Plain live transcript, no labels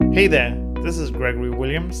Hey there, this is Gregory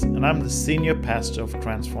Williams, and I'm the Senior Pastor of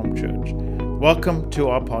Transform Church. Welcome to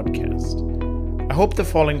our podcast. I hope the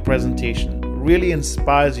following presentation really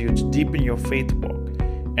inspires you to deepen your faith walk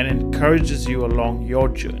and encourages you along your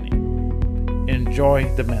journey. Enjoy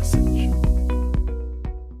the message.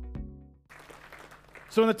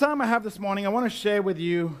 So in the time I have this morning, I want to share with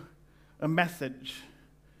you a message.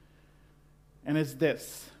 And it's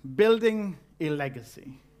this: building a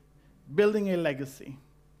legacy. Building a legacy.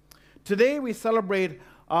 Today we celebrate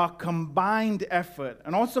our combined effort.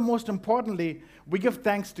 And also, most importantly, we give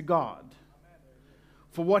thanks to God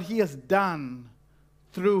for what He has done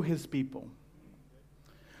through His people.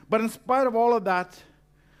 But in spite of all of that,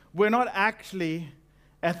 we're not actually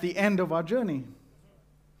at the end of our journey.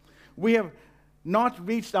 We have not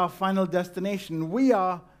reached our final destination. We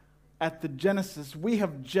are at the genesis. We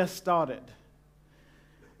have just started.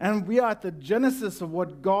 And we are at the genesis of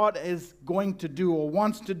what God is going to do or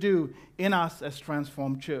wants to do in us as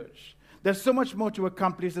Transformed Church. There's so much more to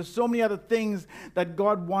accomplish. There's so many other things that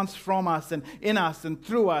God wants from us and in us and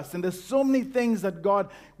through us. And there's so many things that God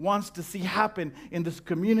wants to see happen in this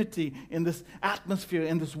community, in this atmosphere,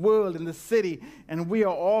 in this world, in this city. And we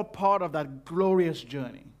are all part of that glorious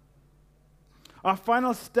journey. Our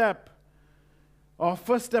final step, our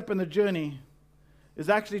first step in the journey, is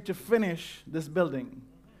actually to finish this building.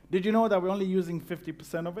 Did you know that we're only using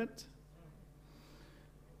 50% of it?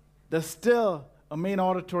 There's still a main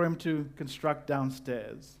auditorium to construct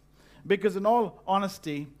downstairs. Because in all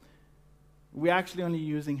honesty, we're actually only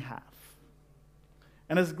using half.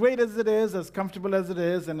 And as great as it is, as comfortable as it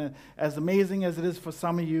is, and as amazing as it is for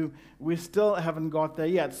some of you, we still haven't got there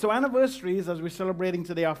yet. So anniversaries, as we're celebrating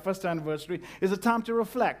today, our first anniversary, is a time to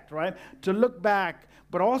reflect, right? To look back,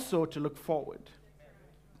 but also to look forward.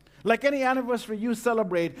 Like any anniversary you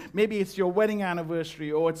celebrate, maybe it's your wedding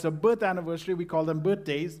anniversary or it's a birth anniversary, we call them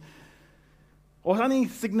birthdays, or any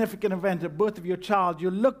significant event, the birth of your child,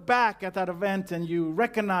 you look back at that event and you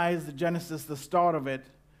recognize the genesis, the start of it,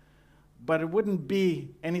 but it wouldn't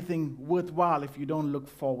be anything worthwhile if you don't look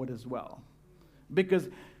forward as well. Because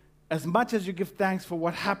as much as you give thanks for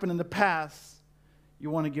what happened in the past,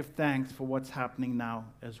 you want to give thanks for what's happening now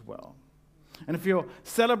as well. And if you're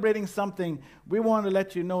celebrating something, we want to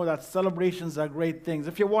let you know that celebrations are great things.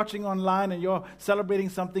 If you're watching online and you're celebrating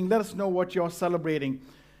something, let us know what you're celebrating,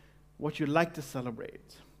 what you'd like to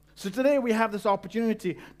celebrate. So today we have this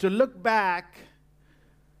opportunity to look back,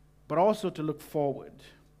 but also to look forward,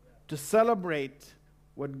 to celebrate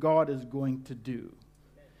what God is going to do.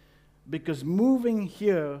 Because moving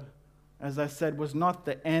here, as I said, was not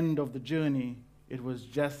the end of the journey. It was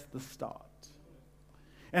just the start.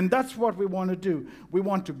 And that's what we want to do. We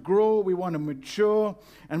want to grow, we want to mature,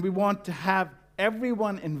 and we want to have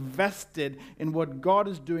everyone invested in what God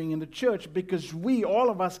is doing in the church, because we, all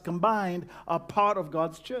of us combined, are part of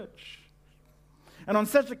God's church. And on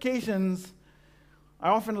such occasions,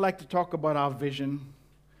 I often like to talk about our vision.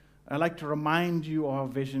 I like to remind you of our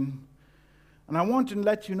vision. And I want to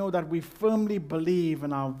let you know that we firmly believe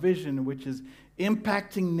in our vision, which is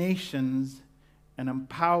impacting nations and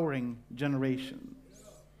empowering generations.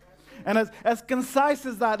 And as concise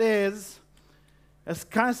as that is, as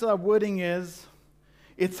concise as our wording is,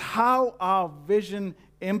 it's how our vision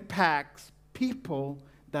impacts people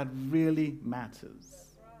that really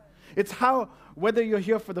matters. It's how, whether you're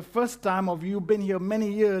here for the first time or you've been here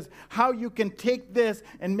many years, how you can take this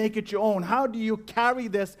and make it your own. How do you carry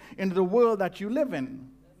this into the world that you live in?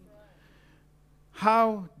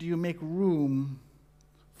 How do you make room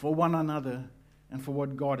for one another and for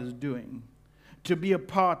what God is doing? To be a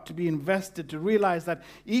part, to be invested, to realize that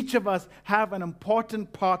each of us have an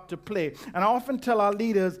important part to play. And I often tell our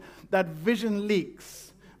leaders that vision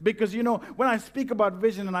leaks. Because, you know, when I speak about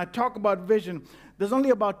vision and I talk about vision, there's only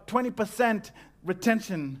about 20%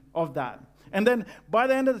 retention of that. And then by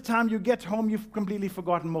the end of the time you get home, you've completely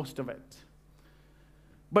forgotten most of it.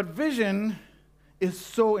 But vision is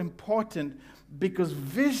so important because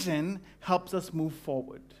vision helps us move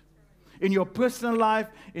forward. In your personal life,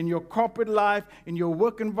 in your corporate life, in your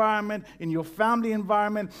work environment, in your family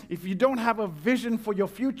environment, if you don't have a vision for your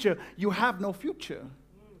future, you have no future.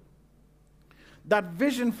 That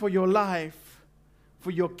vision for your life,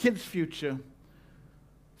 for your kids' future,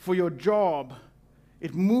 for your job,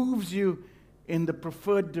 it moves you in the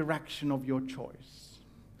preferred direction of your choice.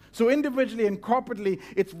 So individually and corporately,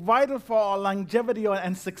 it's vital for our longevity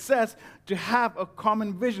and success to have a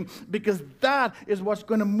common vision, because that is what's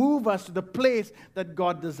going to move us to the place that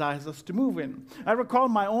God desires us to move in. I recall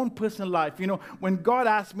my own personal life. You know, when God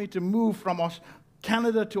asked me to move from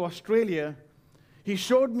Canada to Australia, He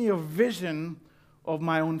showed me a vision of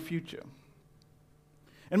my own future.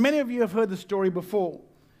 And many of you have heard the story before.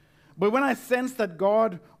 But when I sensed that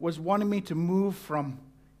God was wanting me to move from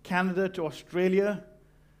Canada to Australia,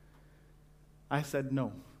 I said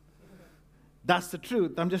no. That's the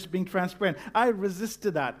truth. I'm just being transparent. I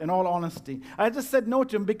resisted that, in all honesty. I just said no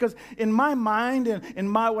to him because in my mind and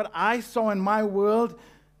in what I saw in my world,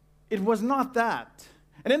 it was not that.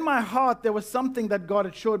 And in my heart, there was something that God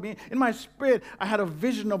had showed me. In my spirit, I had a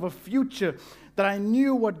vision of a future that I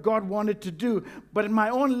knew what God wanted to do. But in my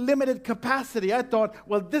own limited capacity, I thought,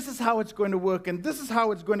 well, this is how it's going to work, and this is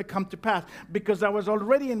how it's going to come to pass. Because I was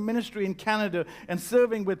already in ministry in Canada and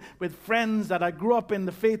serving with friends that I grew up in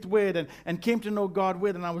the faith with and came to know God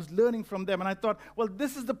with, and I was learning from them. And I thought, well,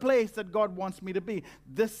 this is the place that God wants me to be.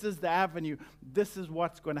 This is the avenue. This is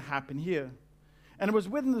what's going to happen here. And it was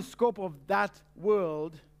within the scope of that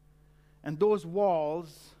world and those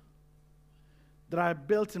walls that I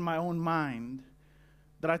built in my own mind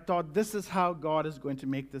that I thought, this is how God is going to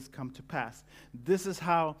make this come to pass. This is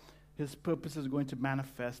how his purpose is going to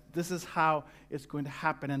manifest. This is how it's going to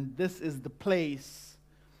happen. And this is the place,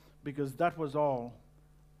 because that was all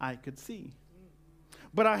I could see.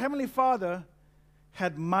 But our Heavenly Father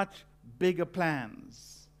had much bigger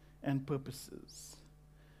plans and purposes.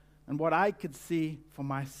 And what I could see for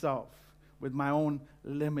myself with my own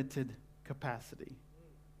limited capacity.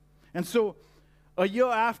 And so, a year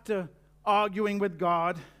after arguing with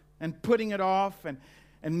God and putting it off and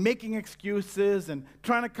making excuses and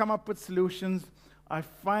trying to come up with solutions, I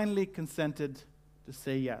finally consented to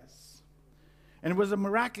say yes. And it was a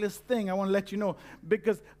miraculous thing, I want to let you know,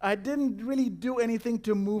 because I didn't really do anything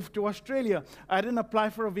to move to Australia. I didn't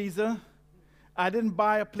apply for a visa. I didn't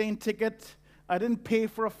buy a plane ticket. I didn't pay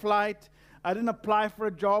for a flight. I didn't apply for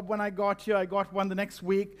a job when I got here. I got one the next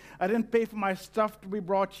week. I didn't pay for my stuff to be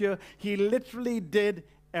brought here. He literally did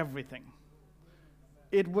everything.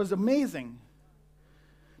 It was amazing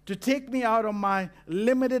to take me out of my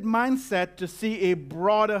limited mindset to see a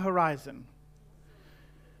broader horizon.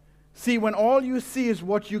 See, when all you see is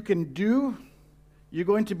what you can do, you're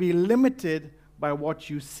going to be limited by what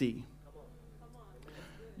you see.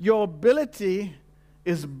 Your ability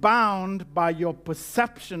is bound by your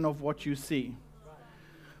perception of what you see.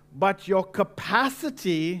 But your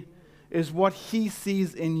capacity is what he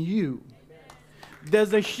sees in you.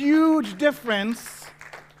 There's a huge difference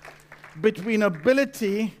between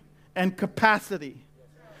ability and capacity.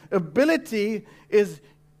 Ability is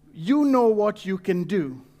you know what you can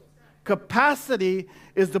do. Capacity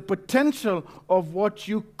is the potential of what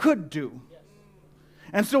you could do.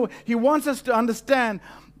 And so he wants us to understand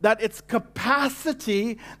that it's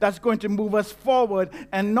capacity that's going to move us forward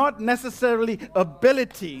and not necessarily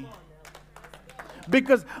ability.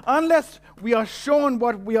 Because unless we are shown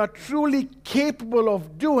what we are truly capable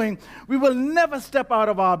of doing, we will never step out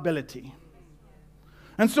of our ability.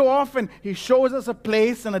 And so often he shows us a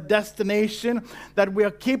place and a destination that we are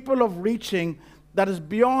capable of reaching that is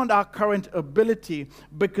beyond our current ability,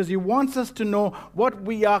 because he wants us to know what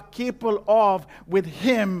we are capable of with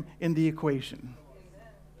him in the equation.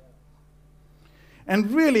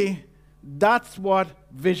 And really, that's what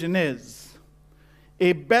vision is.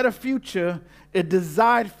 A better future, a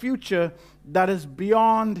desired future that is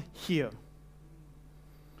beyond here.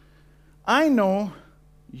 I know,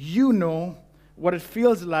 you know, what it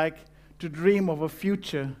feels like to dream of a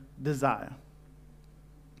future desire.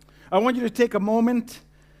 I want you to take a moment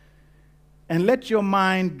and let your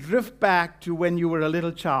mind drift back to when you were a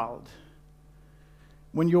little child,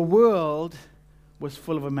 when your world was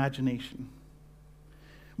full of imagination,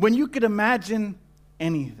 when you could imagine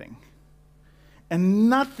anything, and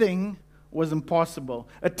nothing was impossible.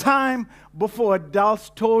 A time before adults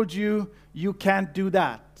told you, you can't do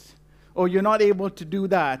that, or you're not able to do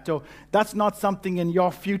that, or that's not something in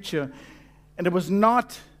your future. And it was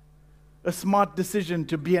not a smart decision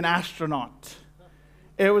to be an astronaut.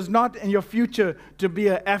 It was not in your future to be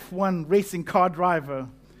a F1 racing car driver.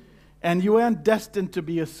 And you weren't destined to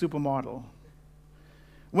be a supermodel.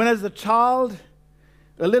 When as a child,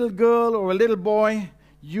 a little girl or a little boy,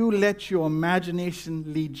 you let your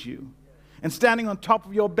imagination lead you. And standing on top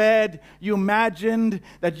of your bed, you imagined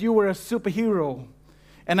that you were a superhero.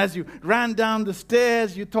 And as you ran down the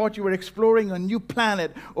stairs, you thought you were exploring a new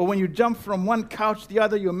planet. Or when you jumped from one couch to the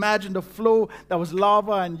other, you imagined a flow that was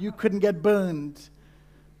lava and you couldn't get burned.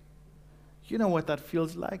 You know what that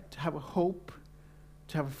feels like, to have a hope,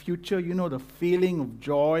 to have a future. You know the feeling of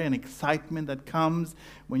joy and excitement that comes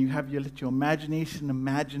when you have let your imagination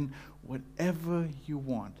imagine whatever you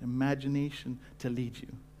want. Imagination to lead you.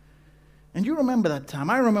 And you remember that time.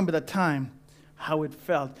 I remember that time, how it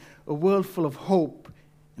felt. A world full of hope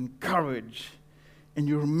and courage and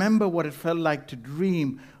you remember what it felt like to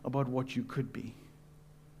dream about what you could be.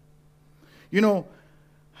 You know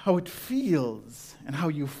how it feels and how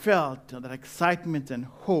you felt, that excitement and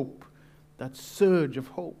hope, that surge of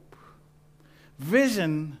hope.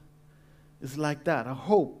 Vision is like that, a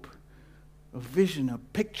hope, a vision, a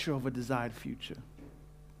picture of a desired future.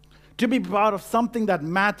 To be part of something that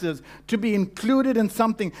matters, to be included in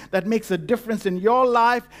something that makes a difference in your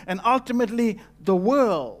life and ultimately the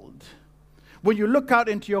world. When you look out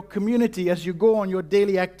into your community as you go on your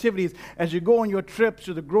daily activities, as you go on your trips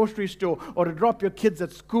to the grocery store or to drop your kids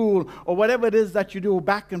at school or whatever it is that you do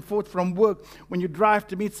back and forth from work, when you drive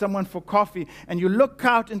to meet someone for coffee and you look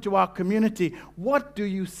out into our community, what do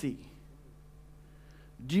you see?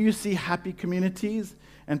 Do you see happy communities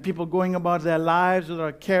and people going about their lives without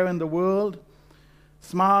a care in the world?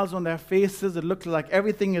 Smiles on their faces, it looks like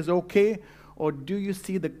everything is okay? Or do you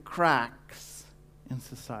see the cracks in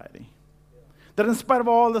society? That in spite of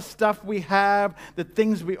all the stuff we have, the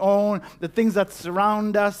things we own, the things that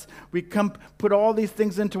surround us, we put all these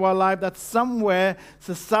things into our life, that somewhere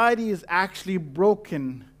society is actually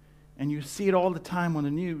broken, and you see it all the time on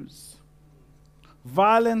the news.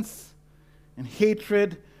 Violence and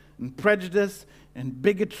hatred and prejudice and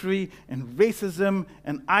bigotry and racism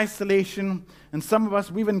and isolation. And some of us,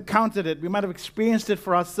 we've encountered it. We might have experienced it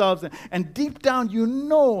for ourselves. And deep down, you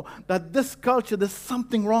know that this culture, there's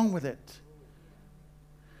something wrong with it.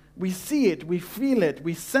 We see it, we feel it,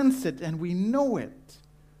 we sense it, and we know it.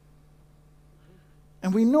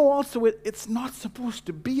 And we know also it's not supposed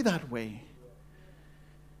to be that way.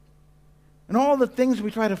 And all the things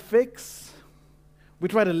we try to fix, we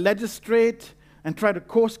try to legislate and try to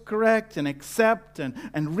course correct and accept and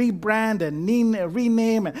rebrand and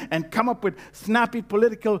rename and come up with snappy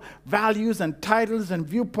political values and titles and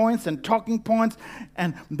viewpoints and talking points.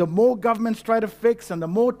 And the more governments try to fix and the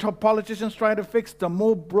more politicians try to fix, the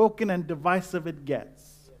more broken and divisive it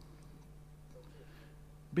gets.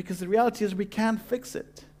 Because the reality is we can't fix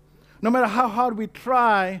it. No matter how hard we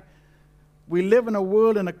try, we live in a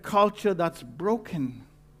world and a culture that's broken.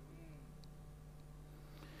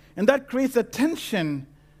 And that creates a tension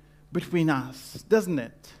between us, doesn't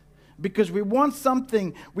it? Because we want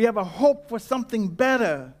something, we have a hope for something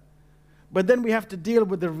better, but then we have to deal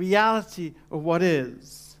with the reality of what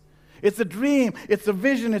is. It's a dream, it's a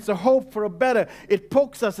vision, it's a hope for a better. It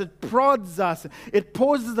pokes us, it prods us, it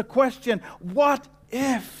poses the question, what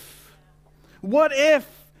if? What if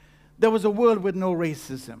there was a world with no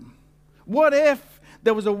racism? What if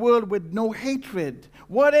there was a world with no hatred?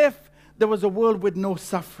 What if there was a world with no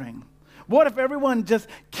suffering? What if everyone just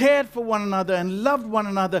cared for one another and loved one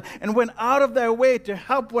another and went out of their way to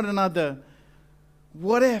help one another?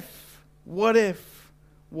 What if? What if?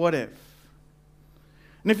 What if?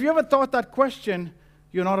 And if you ever thought that question,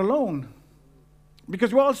 you're not alone.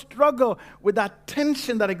 Because we all struggle with that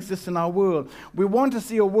tension that exists in our world. We want to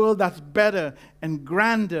see a world that's better and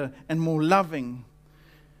grander and more loving.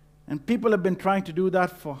 And people have been trying to do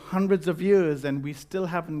that for hundreds of years, and we still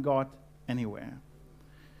haven't got anywhere.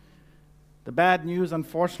 The bad news,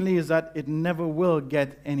 unfortunately, is that it never will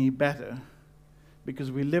get any better because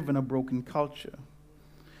we live in a broken culture.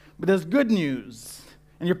 But there's good news,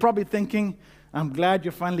 and you're probably thinking, I'm glad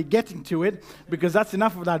you're finally getting to it because that's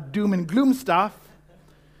enough of that doom and gloom stuff.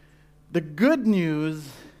 The good news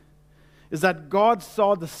is that God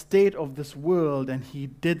saw the state of this world and He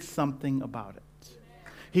did something about it.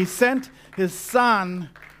 He sent His Son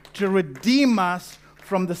to redeem us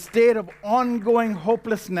from the state of ongoing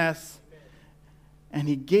hopelessness, and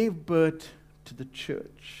He gave birth to the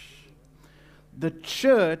church. The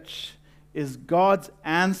church is God's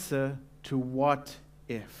answer to what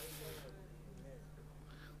if.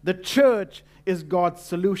 The church is God's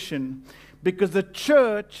solution because the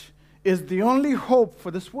church is the only hope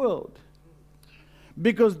for this world.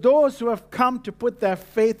 Because those who have come to put their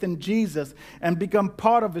faith in Jesus and become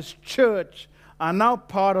part of His church are now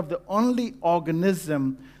part of the only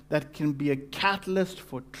organism that can be a catalyst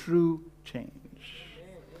for true change.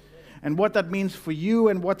 And what that means for you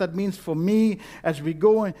and what that means for me as we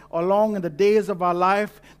go along in the days of our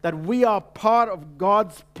life, that we are part of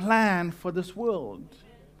God's plan for this world.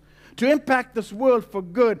 To impact this world for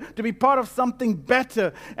good, to be part of something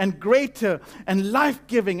better and greater and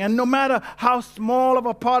life-giving. And no matter how small of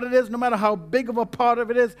a part it is, no matter how big of a part of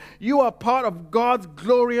it is, you are part of God's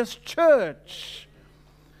glorious church.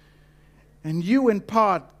 And you, in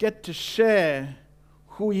part, get to share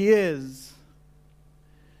who He is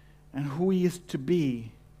and who He is to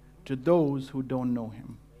be to those who don't know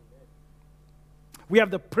Him. We have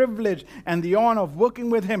the privilege and the honor of working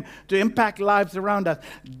with Him to impact lives around us.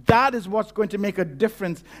 That is what's going to make a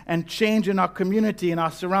difference and change in our community, in our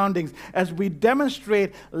surroundings, as we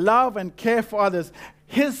demonstrate love and care for others.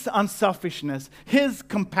 His unselfishness, His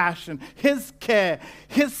compassion, His care,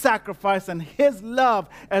 His sacrifice, and His love,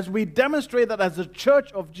 as we demonstrate that as a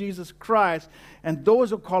church of Jesus Christ, and those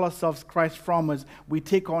who call ourselves Christ followers, we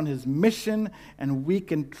take on His mission, and we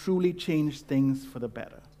can truly change things for the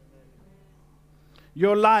better.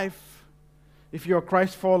 Your life, if you're a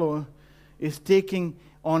Christ follower, is taking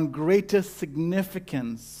on greater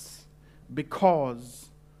significance because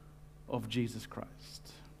of Jesus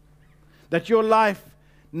Christ. That your life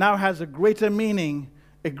now has a greater meaning,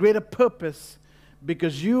 a greater purpose,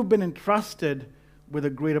 because you've been entrusted with a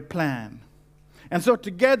greater plan. And so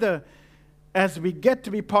together, as we get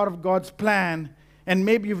to be part of God's plan, and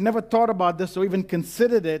maybe you've never thought about this or even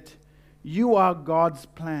considered it, you are God's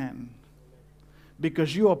plan,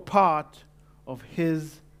 because you are part of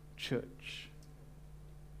His church.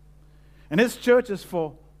 And His church is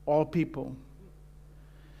for all people.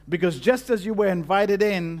 Because just as you were invited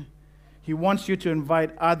in, He wants you to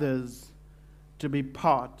invite others to be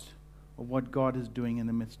part of what God is doing in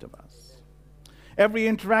the midst of us. Every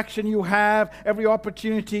interaction you have, every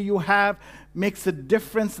opportunity you have makes a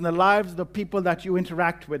difference in the lives of the people that you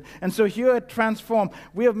interact with. And so here at Transform,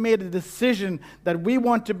 we have made a decision that we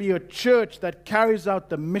want to be a church that carries out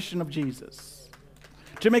the mission of Jesus.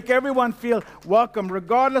 To make everyone feel welcome,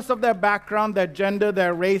 regardless of their background, their gender,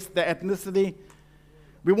 their race, their ethnicity.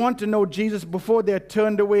 We want to know Jesus before they're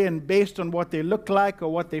turned away and based on what they look like or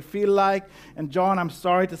what they feel like. And John, I'm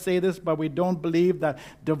sorry to say this, but we don't believe that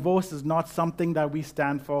divorce is not something that we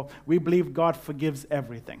stand for. We believe God forgives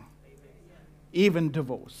everything, even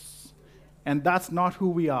divorce. And that's not who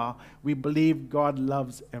we are. We believe God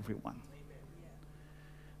loves everyone.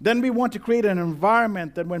 Then we want to create an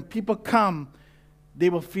environment that when people come,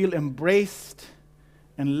 they will feel embraced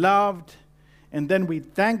and loved. And then we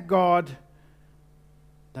thank God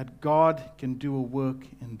that God can do a work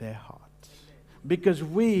in their heart. Because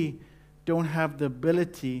we don't have the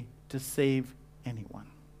ability to save anyone.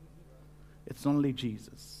 It's only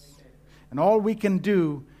Jesus. And all we can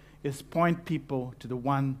do is point people to the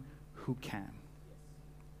one who can.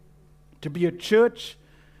 To be a church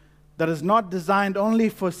that is not designed only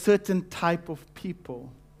for a certain type of people.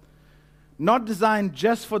 Not designed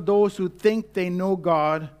just for those who think they know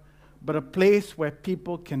God, but a place where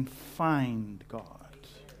people can find God.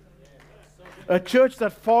 A church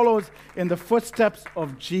that follows in the footsteps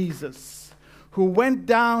of Jesus, who went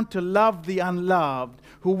down to love the unloved,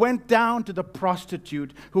 who went down to the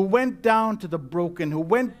prostitute, who went down to the broken, who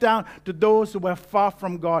went down to those who were far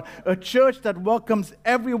from God. A church that welcomes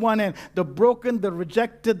everyone in, the broken, the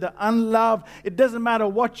rejected, the unloved. It doesn't matter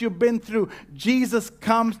what you've been through. Jesus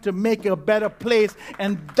comes to make a better place,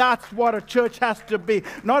 and that's what a church has to be.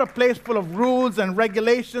 Not a place full of rules and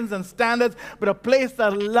regulations and standards, but a place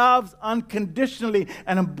that loves unconditionally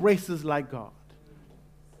and embraces like God.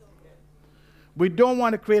 We don't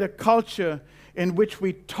want to create a culture in which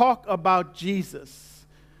we talk about Jesus,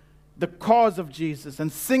 the cause of Jesus, and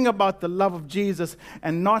sing about the love of Jesus,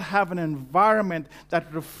 and not have an environment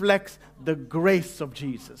that reflects the grace of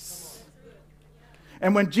Jesus.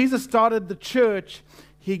 And when Jesus started the church,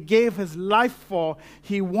 He gave His life for,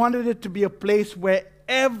 He wanted it to be a place where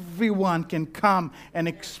everyone can come and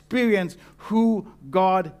experience who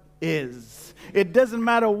God is. It doesn't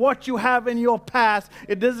matter what you have in your past.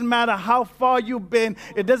 It doesn't matter how far you've been.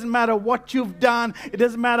 It doesn't matter what you've done. It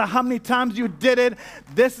doesn't matter how many times you did it.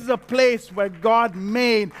 This is a place where God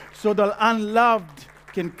made so the unloved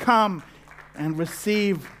can come and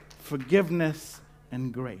receive forgiveness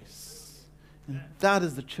and grace. And that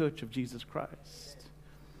is the church of Jesus Christ.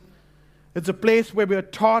 It's a place where we are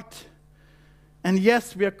taught, and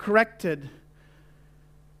yes, we are corrected,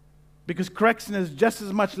 because correction is just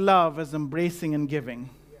as much love as embracing and giving.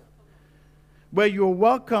 Where you are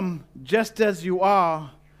welcome just as you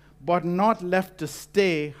are, but not left to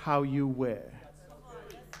stay how you were.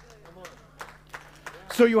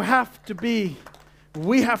 So we have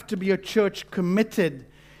to be a church committed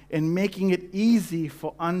in making it easy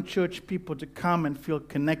for unchurched people to come and feel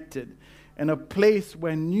connected. In a place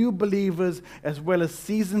where new believers as well as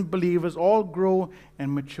seasoned believers all grow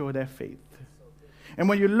and mature their faith. And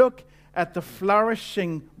when you look at the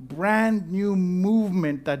flourishing, brand new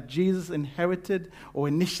movement that Jesus inherited or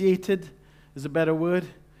initiated, is a better word,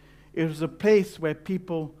 it was a place where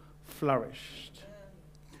people flourished.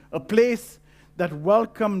 A place that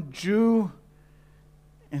welcomed Jew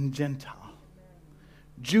and Gentile.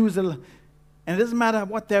 Jews, and it doesn't matter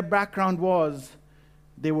what their background was,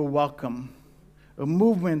 they were welcome. a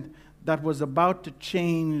movement that was about to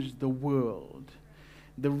change the world.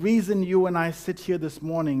 The reason you and I sit here this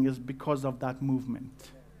morning is because of that movement.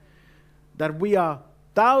 That we are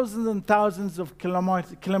thousands and thousands of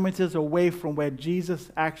kilometers away from where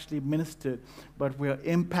Jesus actually ministered, but we are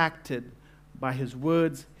impacted by his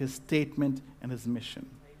words, his statement, and his mission.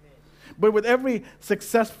 Amen. But with every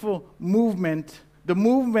successful movement, the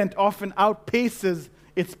movement often outpaces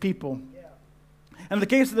its people. Yeah. And in the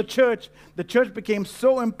case of the church became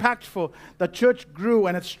so impactful that church grew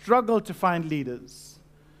and it struggled to find leaders.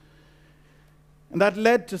 And that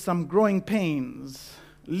led to some growing pains.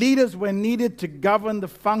 Leaders were needed to govern the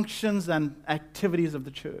functions and activities of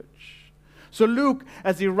the church. So Luke,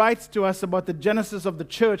 as he writes to us about the genesis of the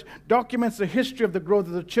church, documents the history of the growth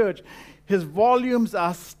of the church. His volumes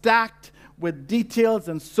are stacked with details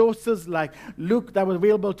and sources like Luke that were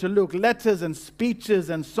available to Luke, letters and speeches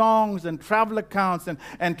and songs and travel accounts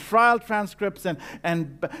and trial transcripts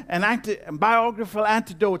and biographical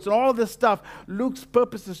anecdotes and all this stuff. Luke's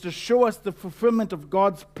purpose is to show us the fulfillment of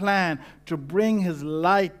God's plan to bring his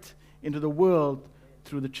light into the world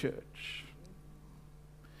through the church.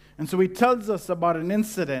 And so he tells us about an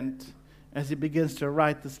incident as he begins to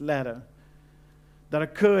write this letter that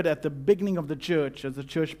occurred at the beginning of the church as the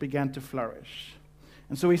church began to flourish.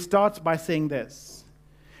 And so he starts by saying this.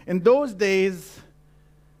 In those days,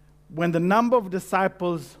 when the number of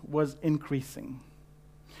disciples was increasing,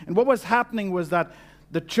 and what was happening was that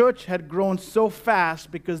the church had grown so fast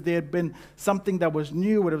because there had been something that was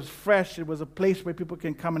new, it was fresh, it was a place where people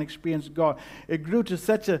can come and experience God. It grew to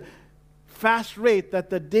such a fast rate that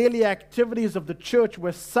the daily activities of the church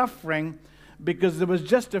were suffering because there was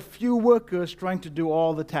just a few workers trying to do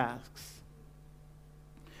all the tasks.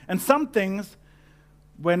 And some things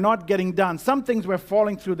were not getting done. Some things were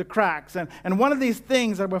falling through the cracks. And one of these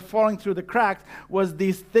things that were falling through the cracks was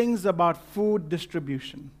these things about food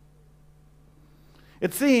distribution.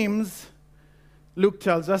 It seems, Luke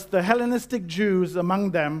tells us, the Hellenistic Jews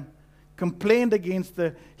among them complained against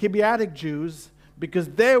the Hebraic Jews because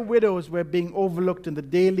their widows were being overlooked in the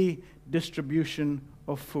daily distribution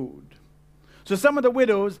of food. So some of the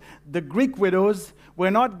widows, the Greek widows,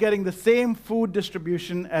 were not getting the same food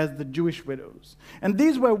distribution as the Jewish widows. And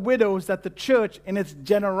these were widows that the church, in its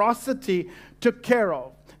generosity, took care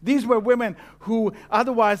of. These were women who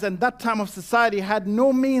otherwise, in that time of society, had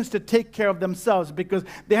no means to take care of themselves because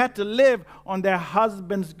they had to live on their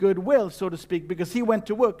husband's goodwill, so to speak, because he went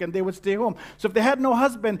to work and they would stay home. So if they had no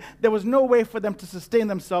husband, there was no way for them to sustain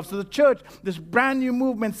themselves. So the church, this brand new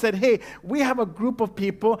movement said, hey, we have a group of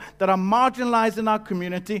people that are marginalized in our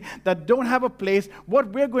community, that don't have a place. What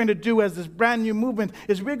we're going to do as this brand new movement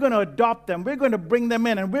is we're going to adopt them. We're going to bring them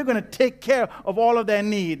in and we're going to take care of all of their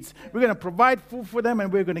needs. We're going to provide food for them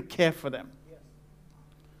and we're going to care for them.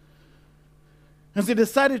 And so they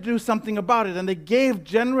decided to do something about it, and they gave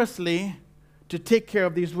generously to take care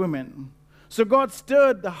of these women. So God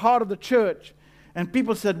stirred the heart of the church, and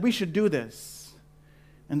people said, we should do this.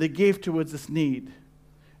 And they gave towards this need.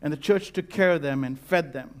 And the church took care of them and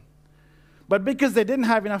fed them. But because they didn't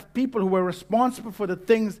have enough people who were responsible for the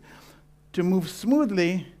things to move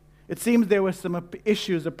smoothly, it seems there were some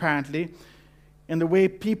issues, apparently, in the way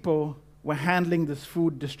people were handling this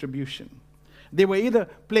food distribution. They were either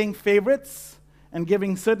playing favorites and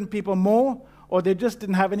giving certain people more, or they just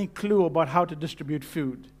didn't have any clue about how to distribute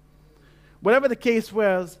food. Whatever the case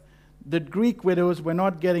was, the Greek widows were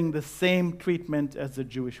not getting the same treatment as the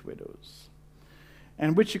Jewish widows,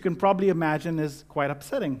 and which you can probably imagine is quite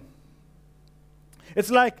upsetting.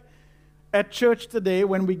 It's like at church today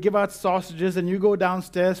when we give out sausages and you go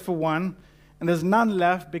downstairs for one, and there's none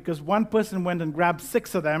left because one person went and grabbed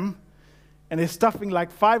 6 of them, and they're stuffing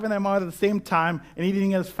like 5 of them out at the same time and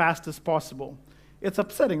eating it as fast as possible. It's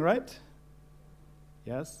upsetting, right?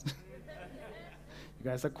 Yes? You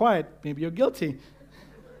guys are quiet. Maybe you're guilty.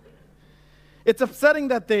 It's upsetting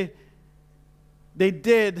that they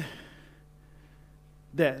did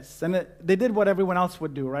this. And they did what everyone else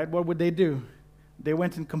would do, right? What would they do? They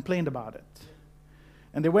went and complained about it.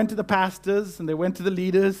 And they went to the pastors and they went to the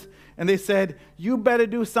leaders and they said, you better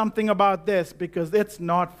do something about this because it's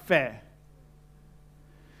not fair.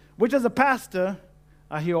 Which as a pastor,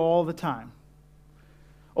 I hear all the time.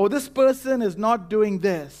 Oh, this person is not doing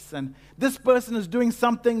this, and this person is doing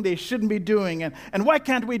something they shouldn't be doing, and why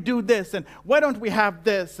can't we do this, and why don't we have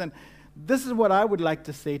this? And this is what I would like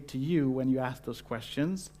to say to you when you ask those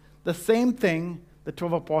questions. The same thing the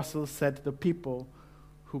 12 apostles said to the people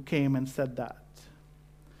who came and said that.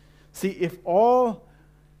 See, if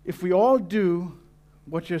we all do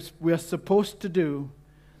what we are supposed to do,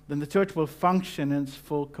 then the church will function in its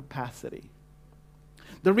full capacity.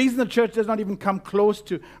 The reason the church does not even come close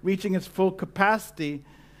to reaching its full capacity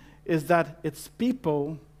is that it's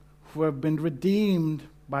people who have been redeemed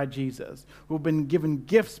by Jesus, who have been given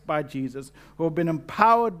gifts by Jesus, who have been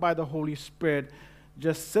empowered by the Holy Spirit,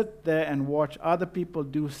 just sit there and watch other people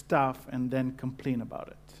do stuff and then complain about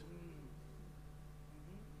it.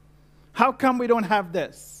 How come we don't have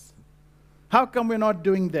this? How come we're not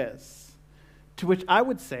doing this? To which I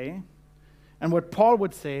would say, and what Paul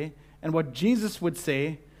would say, and what Jesus would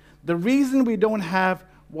say, the reason we don't have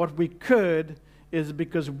what we could is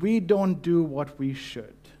because we don't do what we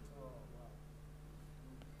should.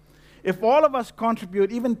 If all of us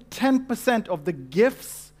contribute even 10% of the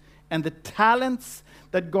gifts and the talents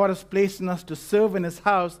that God has placed in us to serve in His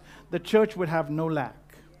house, the church would have no lack.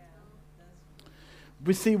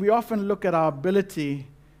 We see, we often look at our ability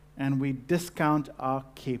and we discount our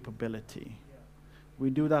capability. We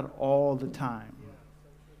do that all the time.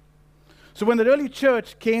 So when the early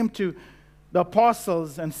church came to the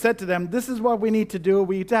apostles and said to them, this is what we need to do,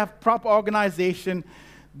 we need to have proper organization,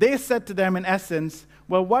 they said to them in essence,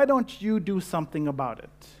 well, why don't you do something about it?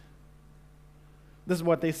 This is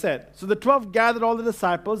what they said. So the 12 gathered all the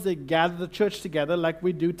disciples, they gathered the church together like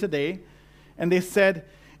we do today, and they said,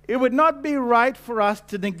 it would not be right for us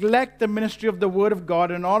to neglect the ministry of the Word of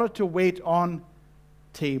God in order to wait on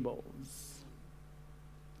tables.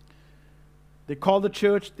 They called the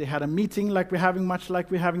church, they had a meeting much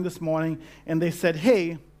like we're having this morning, and they said,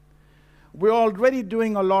 hey, we're already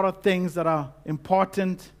doing a lot of things that are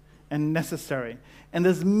important and necessary. And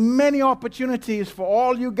there's many opportunities for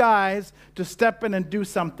all you guys to step in and do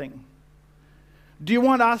something. Do you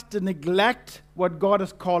want us to neglect what God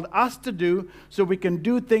has called us to do so we can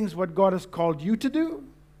do things what God has called you to do?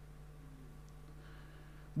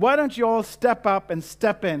 Why don't you all step up and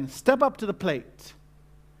step in? Step up to the plate.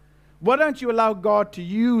 Why don't you allow God to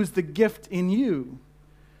use the gift in you?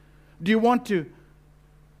 Do you want to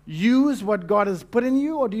use what God has put in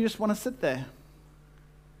you, or do you just want to sit there?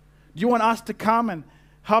 Do you want us to come and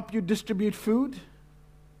help you distribute food?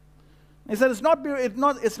 He said it's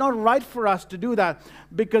not right for us to do that,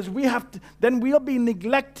 because then we'll be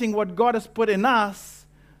neglecting what God has put in us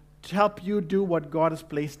to help you do what God has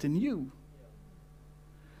placed in you.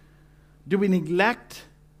 Do we neglect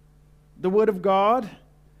the Word of God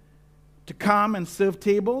to come and serve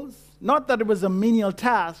tables? Not that it was a menial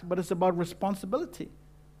task, but it's about responsibility.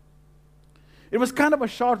 It was kind of a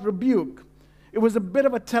short rebuke. It was a bit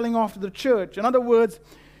of a telling off to the church. In other words,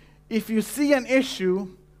 if you see an issue,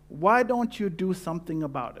 why don't you do something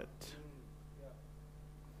about it?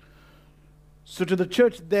 So to the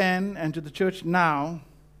church then and to the church now,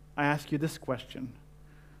 I ask you this question.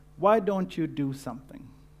 Why don't you do something?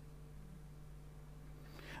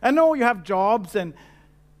 I know you have jobs and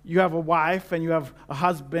you have a wife and you have a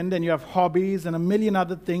husband and you have hobbies and a million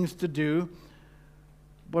other things to do.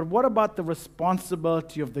 But what about the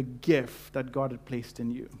responsibility of the gift that God had placed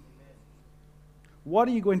in you? What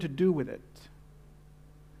are you going to do with it?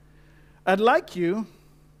 I'd like you,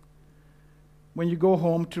 when you go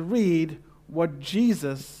home, to read what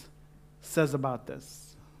Jesus says about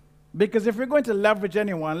this. Because if we're going to leverage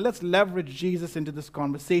anyone, let's leverage Jesus into this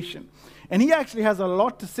conversation. And he actually has a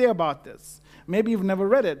lot to say about this. Maybe you've never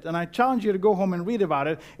read it, and I challenge you to go home and read about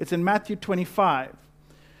it. It's in Matthew 25.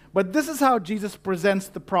 But this is how Jesus presents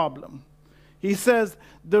the problem. He says,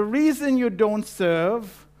 the reason you don't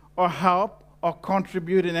serve or help or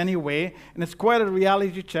contribute in any way, and it's quite a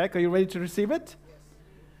reality check. Are you ready to receive it? Yes.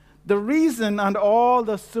 The reason, and all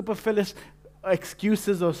the superficial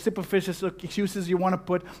excuses or superficial excuses you want to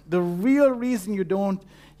put, the real reason you don't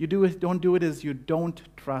do it is you don't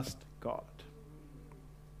trust God.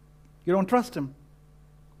 You don't trust Him.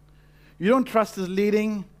 You don't trust His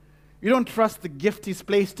leading. You don't trust the gift He's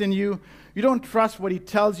placed in you. You don't trust what He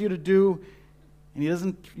tells you to do. And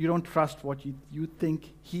you don't trust what you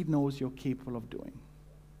think He knows you're capable of doing.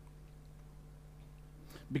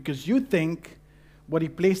 Because you think what He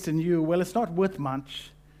placed in you, well, it's not worth much.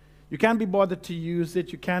 You can't be bothered to use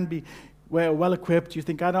it. You can't be well-equipped. You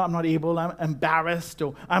think, I'm not able, I'm embarrassed,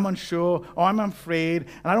 or I'm unsure, or I'm afraid,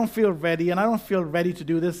 and I don't feel ready, and I don't feel ready to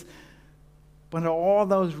do this. But all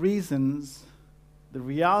those reasons, the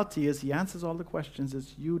reality is He answers all the questions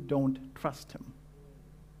is you don't trust Him.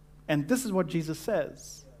 And this is what Jesus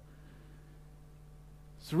says.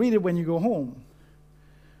 So read it when you go home.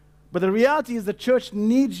 But the reality is the church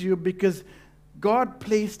needs you because God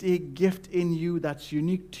placed a gift in you that's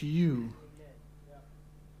unique to you.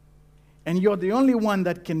 And you're the only one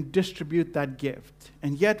that can distribute that gift.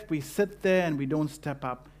 And yet we sit there and we don't step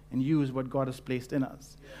up and use what God has placed in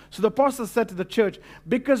us. So the apostle said to the church,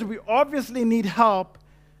 because we obviously need help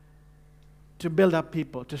to build up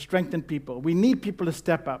people, to strengthen people. We need people to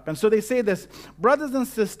step up. And so they say this, brothers and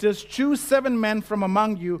sisters, choose 7 men from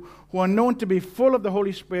among you who are known to be full of the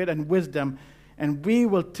Holy Spirit and wisdom, and we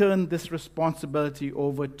will turn this responsibility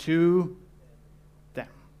over to them.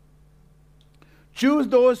 Choose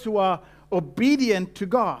those who are obedient to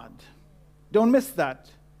God. Don't miss that.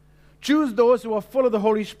 Choose those who are full of the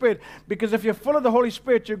Holy Spirit, because if you're full of the Holy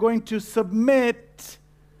Spirit, you're going to submit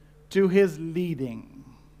to His leading.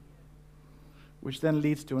 Which then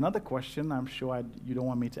leads to another question I'm sure you don't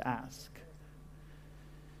want me to ask.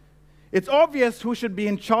 It's obvious who should be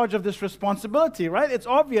in charge of this responsibility, right? It's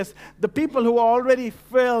obvious the people who are already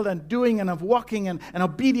filled and doing and are walking and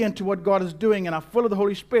obedient to what God is doing and are full of the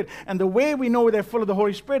Holy Spirit. And the way we know they're full of the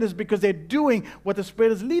Holy Spirit is because they're doing what the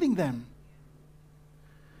Spirit is leading them.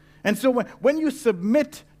 And so when you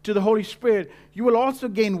submit to the Holy Spirit, you will also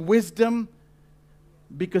gain wisdom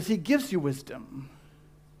because He gives you wisdom.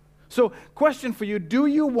 So, question for you, do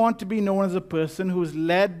you want to be known as a person who is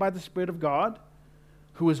led by the Spirit of God,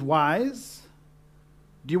 who is wise?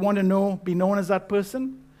 Do you want to be known as that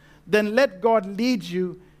person? Then let God lead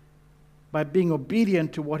you by being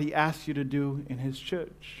obedient to what He asks you to do in His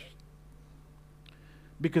church.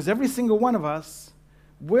 Because every single one of us,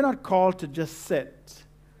 we're not called to just sit.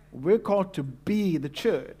 We're called to be the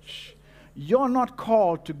church. You're not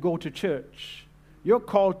called to go to church. You're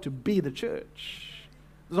called to be the church.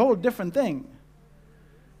 It's a whole different thing.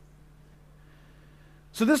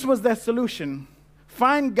 So this was their solution.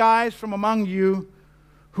 Find guys from among you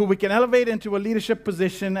who we can elevate into a leadership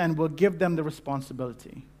position, and we'll give them the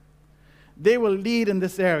responsibility. They will lead in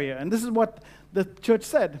this area. And this is what the church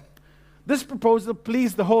said. This proposal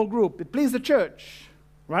pleased the whole group. It pleased the church,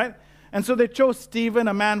 right? And so they chose Stephen,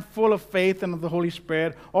 a man full of faith and of the Holy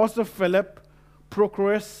Spirit, also Philip,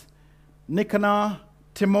 Prochorus, Nicanor,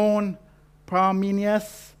 Timon,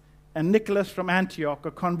 Parmenius, and Nicholas from Antioch,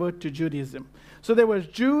 a convert to Judaism. So there was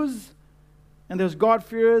Jews, and there's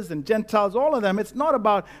God-fearers and Gentiles, all of them. It's not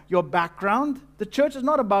about your background. The church is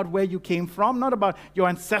not about where you came from, not about your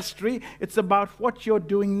ancestry. It's about what you're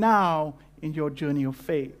doing now in your journey of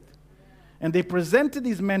faith. And they presented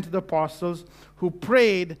these men to the apostles, who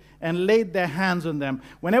prayed and laid their hands on them.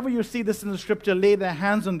 Whenever you see this in the scripture, lay their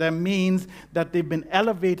hands on them means that they've been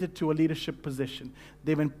elevated to a leadership position.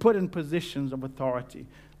 They've been put in positions of authority.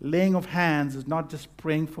 Laying of hands is not just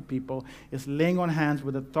praying for people. It's laying on hands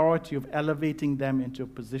with authority of elevating them into a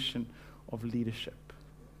position of leadership.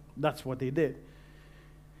 That's what they did.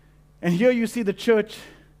 And here you see the church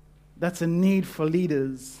that's in need for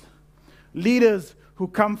leaders. Leaders who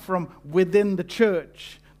come from within the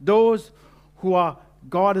church. Those who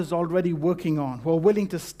God is already working on, who are willing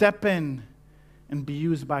to step in and be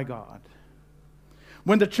used by God.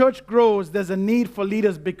 When the church grows, there's a need for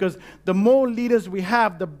leaders, because the more leaders we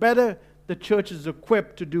have, the better the church is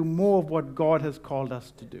equipped to do more of what God has called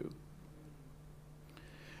us to do.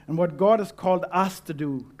 And what God has called us to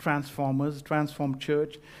do, Transformers, Transform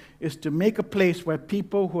Church, is to make a place where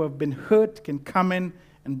people who have been hurt can come in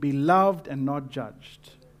and be loved and not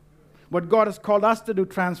judged. What God has called us to do,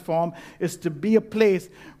 Transform, is to be a place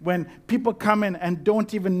when people come in and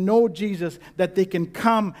don't even know Jesus, that they can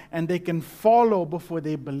come and they can follow before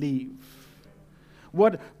they believe.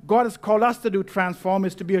 What God has called us to do, Transform,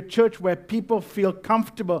 is to be a church where people feel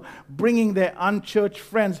comfortable bringing their unchurched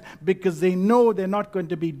friends, because they know they're not going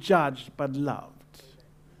to be judged but loved.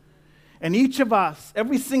 And each of us,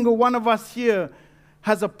 every single one of us here,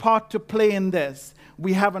 has a part to play in this.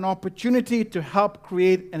 We have an opportunity to help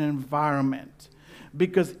create an environment,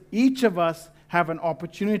 because each of us have an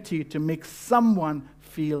opportunity to make someone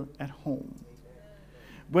feel at home.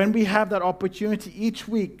 When we have that opportunity each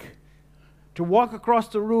week to walk across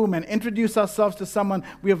the room and introduce ourselves to someone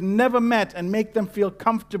we have never met and make them feel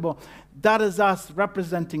comfortable, that is us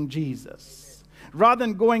representing Jesus. Rather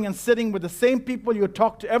than going and sitting with the same people you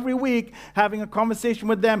talk to every week, having a conversation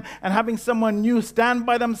with them, and having someone new stand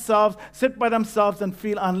by themselves, sit by themselves, and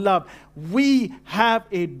feel unloved. We have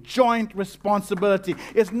a joint responsibility.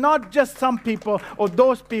 It's not just some people or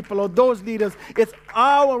those leaders. It's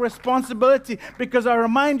our responsibility, because I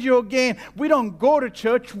remind you again, we don't go to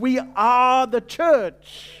church, we are the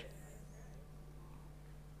church.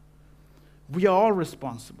 We are all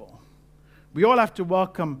responsible. We all have to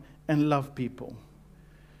welcome and love people.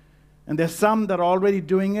 And there's some that are already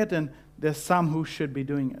doing it, and there's some who should be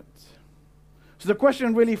doing it. So the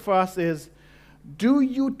question really for us is, do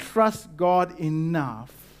you trust God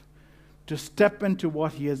enough to step into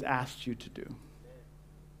what He has asked you to do?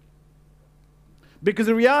 Because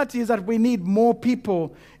the reality is that we need more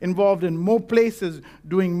people involved in more places,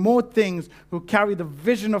 doing more things, who carry the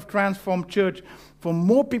vision of Transformed Church, for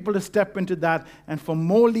more people to step into that, and for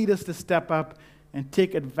more leaders to step up and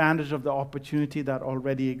take advantage of the opportunity that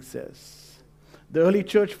already exists. The early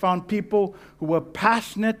church found people who were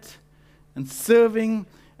passionate and serving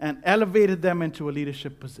and elevated them into a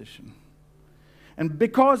leadership position. And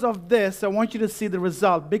because of this, I want you to see the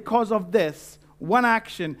result. Because of this, one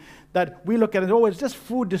action that we look at it, oh, it's just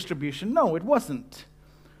food distribution. No, it wasn't.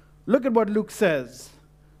 Look at what Luke says.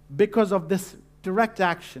 Because of this direct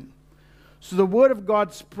action. So the word of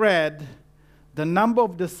God spread, the number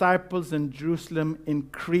of disciples in Jerusalem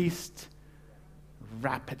increased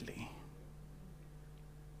rapidly.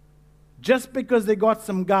 Just because they got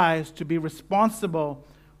some guys to be responsible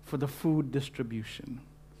for the food distribution.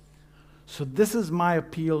 So this is my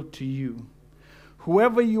appeal to you.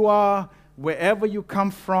 Whoever you are, wherever you come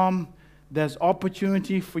from, there's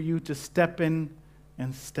opportunity for you to step in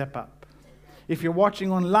and step up. If you're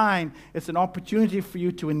watching online, it's an opportunity for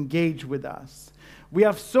you to engage with us. We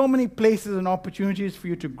have so many places and opportunities for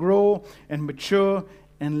you to grow and mature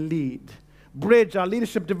and lead. Bridge, our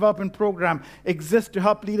leadership development program, exists to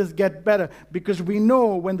help leaders get better, because we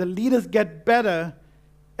know when the leaders get better,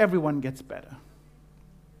 everyone gets better.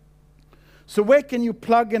 So where can you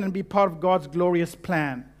plug in and be part of God's glorious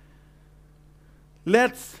plan?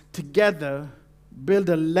 Let's together build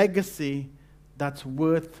a legacy that's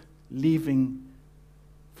worth leaving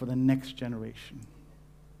for the next generation.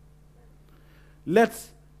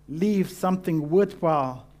 Let's leave something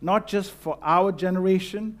worthwhile, not just for our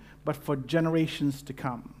generation, but for generations to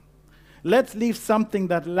come. Let's leave something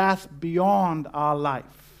that lasts beyond our life.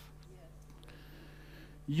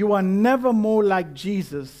 You are never more like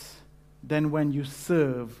Jesus than when you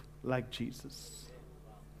serve like Jesus.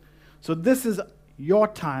 So this is your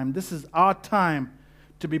time, this is our time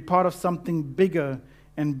to be part of something bigger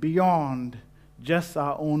and beyond just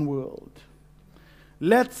our own world.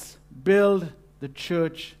 Let's build the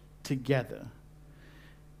church together.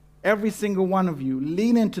 Every single one of you,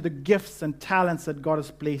 lean into the gifts and talents that God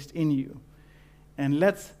has placed in you. And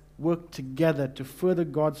let's work together to further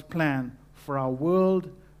God's plan for our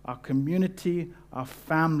world, our community, our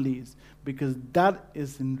families, because that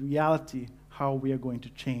is in reality how we are going to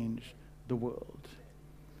change the world.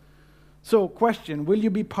 So, question, will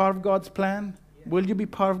you be part of God's plan? Will you be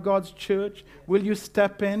part of God's church? Will you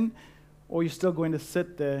step in? Or are you still going to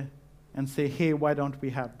sit there and say, hey, why don't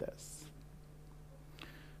we have this?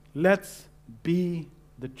 Let's be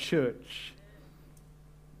the church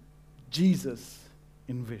Jesus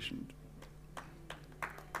envisioned.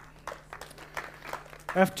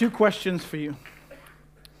 I have two questions for you.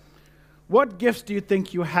 What gifts do you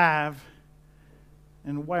think you have,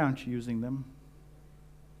 and why aren't you using them?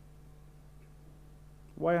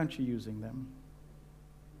 Why aren't you using them?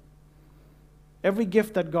 Every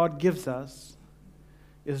gift that God gives us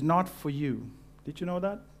is not for you. Did you know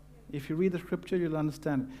that? If you read the scripture, you'll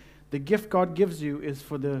understand. The gift God gives you is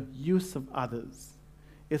for the use of others.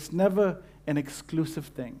 It's never an exclusive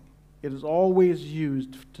thing. It is always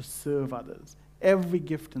used to serve others. Every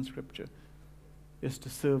gift in scripture is to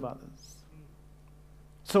serve others.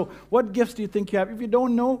 So what gifts do you think you have? If you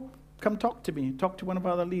don't know, come talk to me. Talk to one of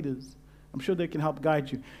our other leaders. I'm sure they can help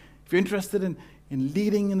guide you. If you're interested in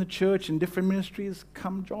leading in the church in different ministries,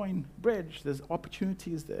 come join Bridge. There's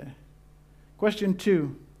opportunities there. Question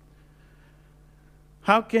 2.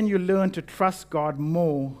 How can you learn to trust God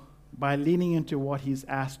more by leaning into what He's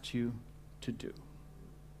asked you to do?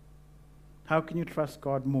 How can you trust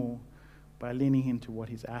God more by leaning into what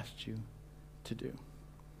He's asked you to do?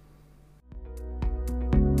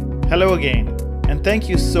 Hello again, and thank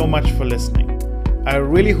you so much for listening. I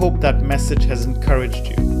really hope that message has encouraged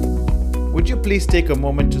you. Would you please take a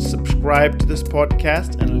moment to subscribe to this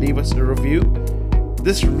podcast and leave us a review?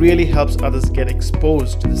 This really helps others get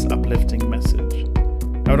exposed to this uplifting message.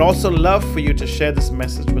 I would also love for you to share this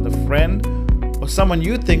message with a friend or someone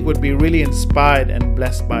you think would be really inspired and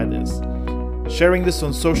blessed by this. Sharing this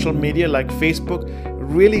on social media like Facebook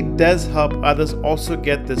really does help others also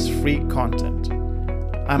get this free content.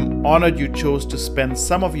 I'm honored you chose to spend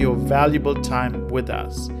some of your valuable time with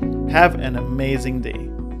us. Have an amazing day.